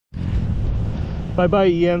Bye bye,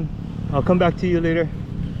 EM. I'll come back to you later.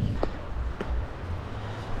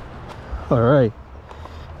 All right.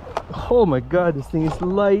 Oh my god, this thing is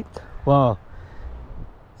light. Wow,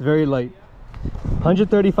 it's very light.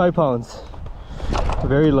 135 pounds.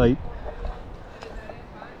 Very light.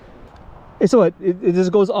 Hey, so what? It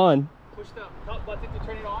just goes on. Push the top button to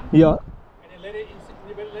turn it on. Yeah. And then let it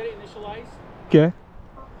initialize. Okay.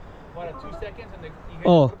 About 2 seconds, and then you hear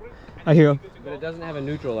Oh, I hear. But it doesn't have a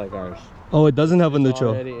neutral like ours. Oh, it doesn't have a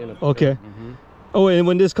neutral. Okay. Oh, and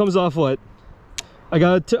when this comes off, what? I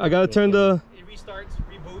gotta turn the. It restarts,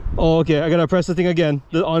 reboot. Oh, okay. I gotta press the thing again,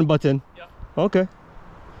 the on button. Yep. Okay.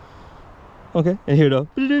 Okay. And here though.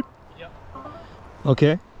 Yep.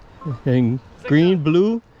 Okay. And It's like green,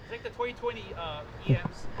 blue. It's like the 2020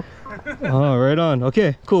 EMs. Oh, right on.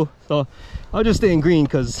 Okay, cool. So I'll just stay in green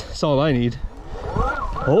because it's all I need.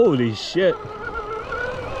 Holy shit.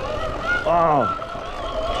 Wow.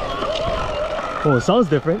 Oh, it sounds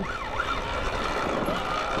different.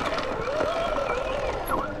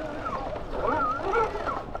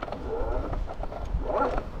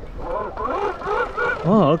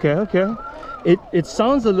 Oh, okay, okay. It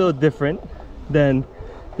sounds a little different than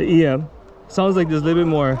the EM. Sounds like there's a little bit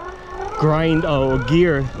more grind or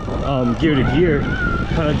gear to gear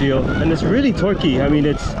kind of deal, and it's really torquey. I mean,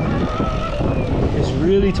 it's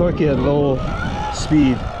really torquey at low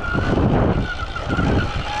speed.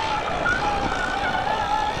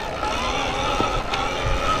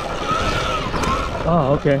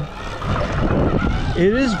 Oh, okay.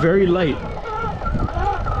 It is very light.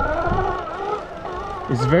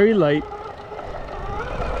 It's very light.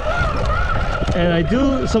 And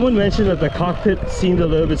someone mentioned that the cockpit seemed a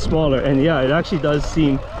little bit smaller, and yeah, it actually does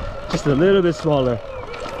seem just a little bit smaller.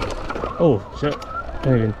 Oh shit,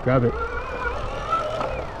 can't even grab it.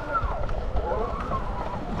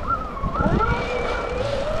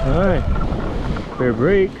 Alright, rear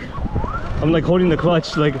brake. I'm like holding the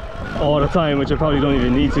clutch like all the time, which I probably don't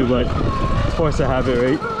even need to, but of course I have it,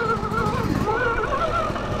 right?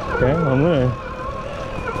 Okay, I'm gonna,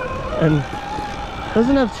 and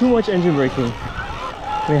doesn't have too much engine braking.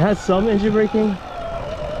 I mean, it has some engine braking.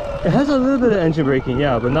 It has a little bit of engine braking,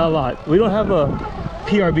 yeah, but not a lot. We don't have a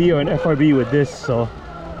PRB or an FRB with this, so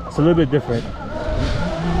it's a little bit different. All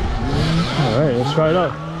right, let's try it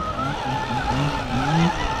out.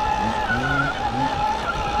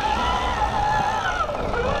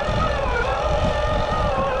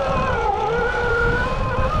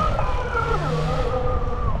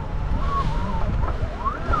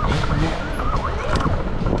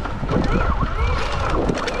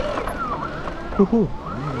 Woohoo.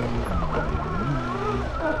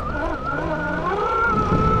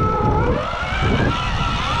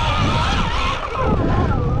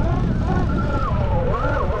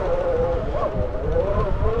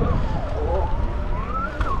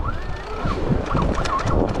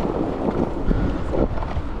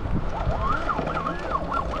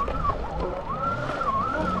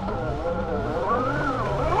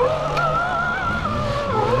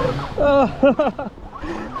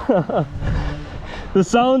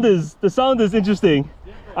 The sound is interesting.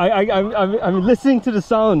 I'm listening to the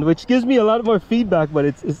sound, which gives me a lot more feedback, but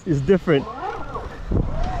it's different.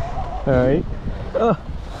 All right.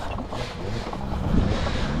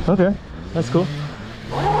 Okay, that's cool.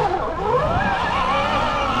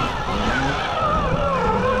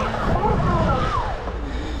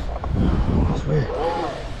 That's weird.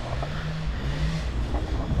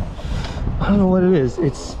 I don't know what it is.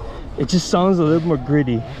 It just sounds a little more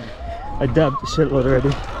gritty. I dabbed the shitload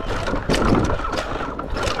already.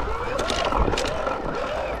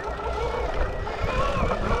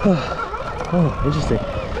 Oh, interesting.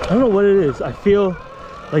 I don't know what it is. I feel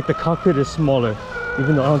like the cockpit is smaller,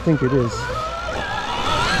 even though I don't think it is.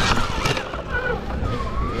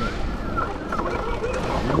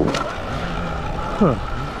 Huh.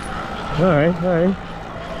 Alright, alright.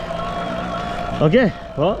 Okay,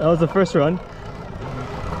 well, that was the first run.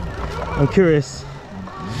 I'm curious.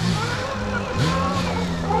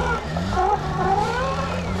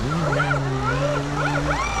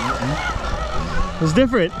 It's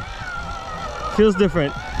different. Feels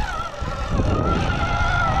different. I'm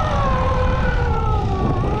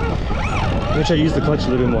gonna try to use the clutch a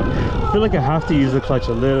little bit more. I feel like I have to use the clutch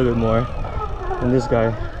a little bit more than this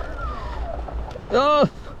guy. Oh!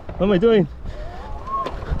 What am I doing?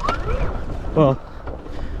 Well.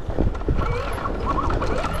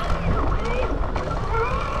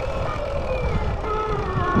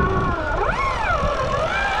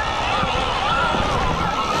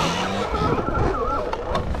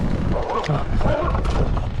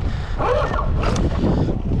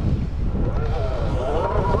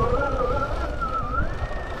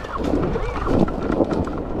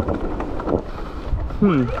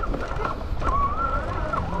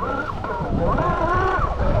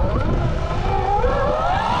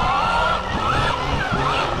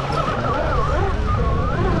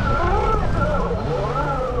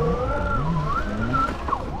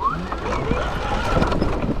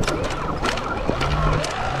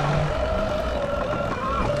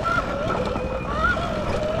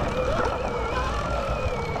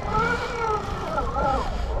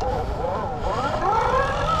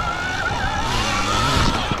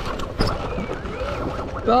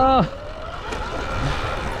 Ah.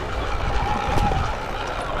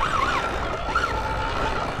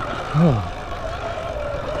 Oh.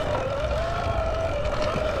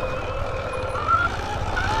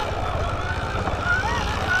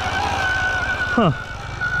 Huh.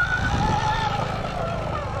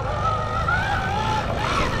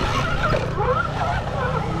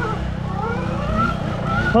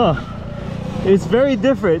 Huh. It's very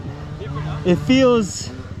different. It feels.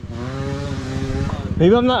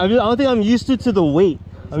 Maybe I'm not. I don't think I'm used to the weight.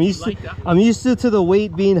 I'm used to the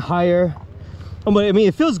weight being higher. But I mean,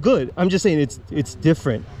 it feels good. I'm just saying it's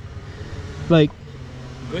different. Like.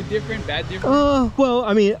 Good different, bad different. Well,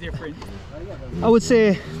 I mean, different. I would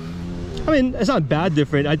say. I mean, it's not bad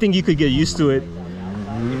different. I think you could get used to it.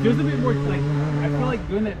 It feels a bit more like, I feel like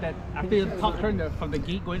doing that after the top turn, from the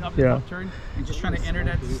gate going up the top turn and just trying to enter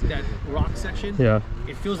that rock section. Yeah.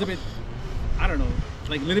 It feels a bit, I don't know,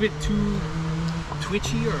 like a little bit too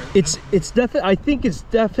twitchy, or it's definitely. I think it's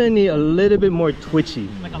definitely a little bit more twitchy.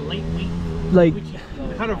 like a lightweight. Like twitchy.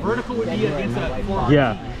 How the vertical would be against a 4R.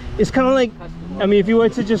 Yeah. It's kind of like, I mean, if you were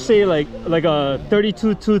to just say like a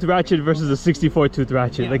 32 tooth ratchet versus a 64 tooth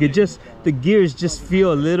ratchet, like it just, the gears just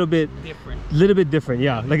feel a little bit different.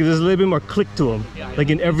 Yeah, like there's a little bit more click to them, like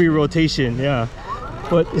in every rotation. Yeah,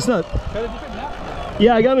 but it's not.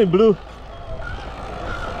 Yeah, I got them in blue.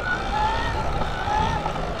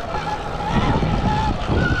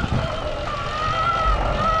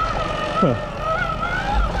 Huh.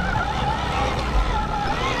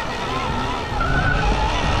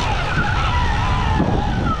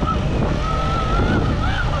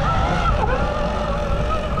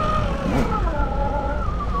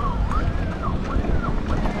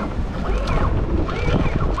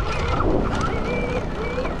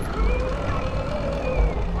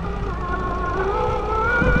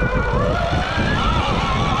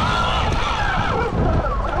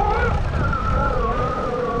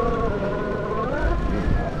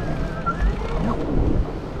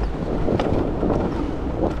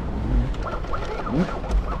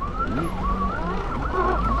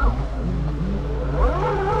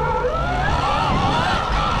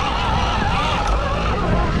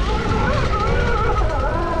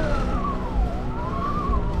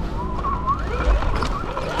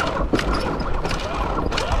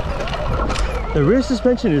 The rear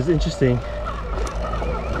suspension is interesting. It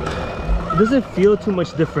doesn't feel too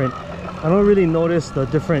much different. I don't really notice the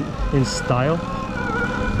difference in style.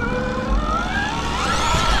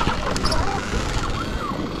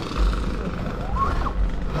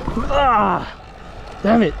 Ah!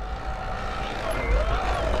 Damn it!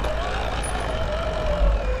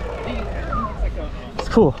 It's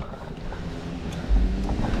cool.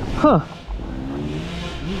 Huh.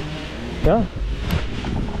 Yeah.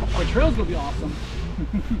 The trail's gonna be awesome.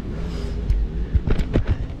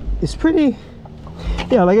 It's pretty,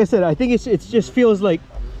 yeah, like I said, I think it just feels like,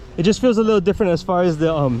 it just feels a little different as far as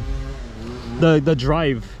the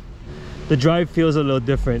drive. The drive feels a little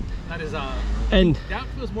different. That is and that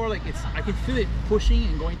feels more like I can feel it pushing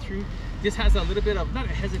and going through. This has a little bit of, not a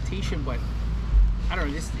hesitation, but I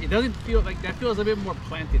don't know, it doesn't feel like, that feels a bit more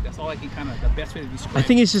planted. That's all I can the best way to describe it. I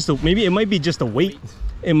think it's just maybe it might be just the weight.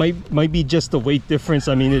 It might be just the weight difference.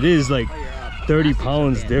 I mean, it is like 30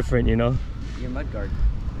 pounds different, you know. Your mud guard.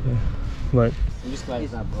 Yeah. But I'm just glad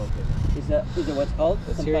it's not broken. Is it what's called?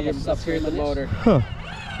 Let's hear the motor. huh.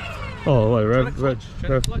 Oh, what, rev. Clutch.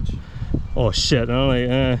 Oh shit! I'm like,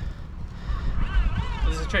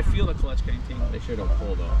 Let's try to feel the clutch kind of thing. They sure don't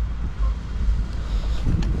pull though.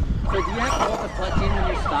 So do you have to hold the clutch in when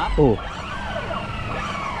you stop?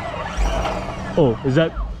 Oh, is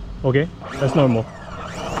that okay? That's normal.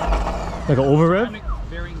 Like an over rev? Ceramic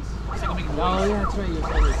bearings. Oh yeah, that's right.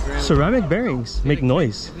 You're saying Ceramic bearings make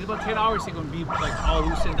noise. In about 10 hours, they're gonna be like all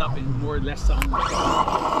loosened up and more or less sound.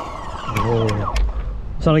 Oh,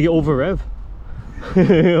 sound like you over rev.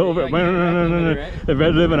 Over. The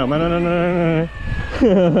red living up.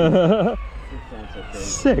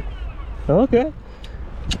 Sick. Okay.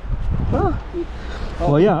 Oh.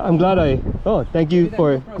 Well, yeah, I'm glad oh, thank you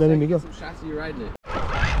for letting me go. Some shots of you riding it.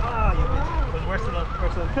 Oh, it was worse than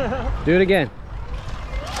Do it again.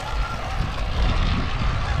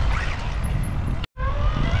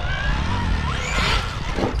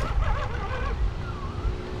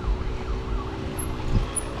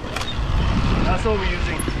 That's what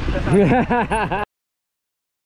we're using.